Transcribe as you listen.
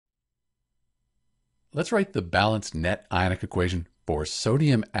Let's write the balanced net ionic equation for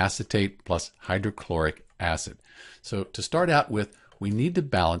sodium acetate plus hydrochloric acid. So to start out with, we need to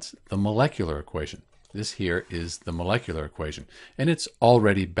balance the molecular equation. This here is the molecular equation, and it's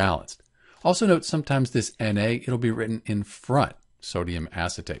already balanced. Also note sometimes this Na, it'll be written in front, sodium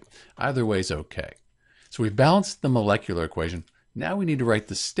acetate. Either way is okay. So we've balanced the molecular equation. Now we need to write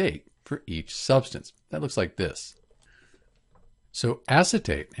the state for each substance. That looks like this. So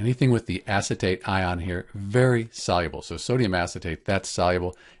acetate, anything with the acetate ion here, very soluble. So sodium acetate, that's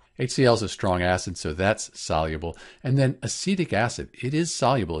soluble. HCl is a strong acid, so that's soluble. And then acetic acid, it is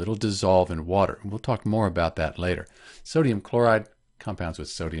soluble. It'll dissolve in water. We'll talk more about that later. Sodium chloride, compounds with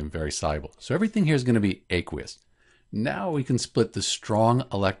sodium, very soluble. So everything here is going to be aqueous. Now we can split the strong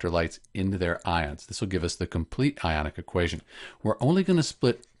electrolytes into their ions. This will give us the complete ionic equation. We're only going to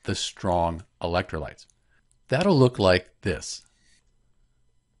split the strong electrolytes. That'll look like this.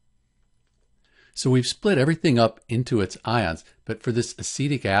 So we've split everything up into its ions, but for this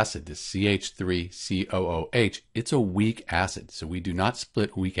acetic acid, this CH3COOH, it's a weak acid, so we do not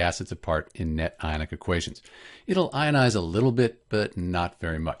split weak acids apart in net ionic equations. It'll ionize a little bit, but not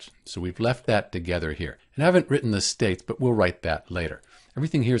very much. So we've left that together here. And I haven't written the states, but we'll write that later.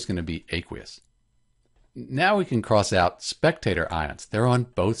 Everything here is going to be aqueous. Now we can cross out spectator ions. They're on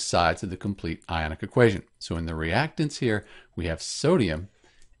both sides of the complete ionic equation. So in the reactants here, we have sodium,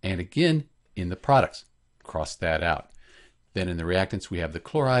 and again, in the products, cross that out. Then in the reactants we have the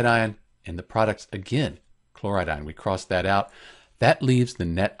chloride ion, and the products again, chloride ion. We cross that out. That leaves the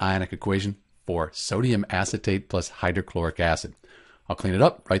net ionic equation for sodium acetate plus hydrochloric acid. I'll clean it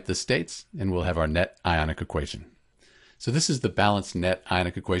up, write the states, and we'll have our net ionic equation. So this is the balanced net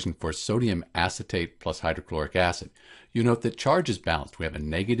ionic equation for sodium acetate plus hydrochloric acid. You note that charge is balanced. We have a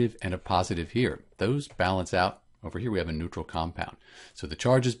negative and a positive here. Those balance out. Over here we have a neutral compound. So the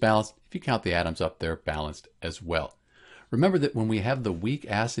charge is balanced. If you count the atoms up, they're balanced as well. Remember that when we have the weak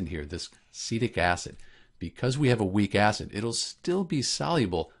acid here, this acetic acid, because we have a weak acid, it'll still be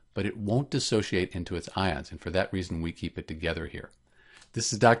soluble, but it won't dissociate into its ions. And for that reason, we keep it together here.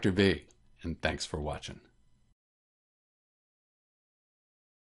 This is Dr. V, and thanks for watching.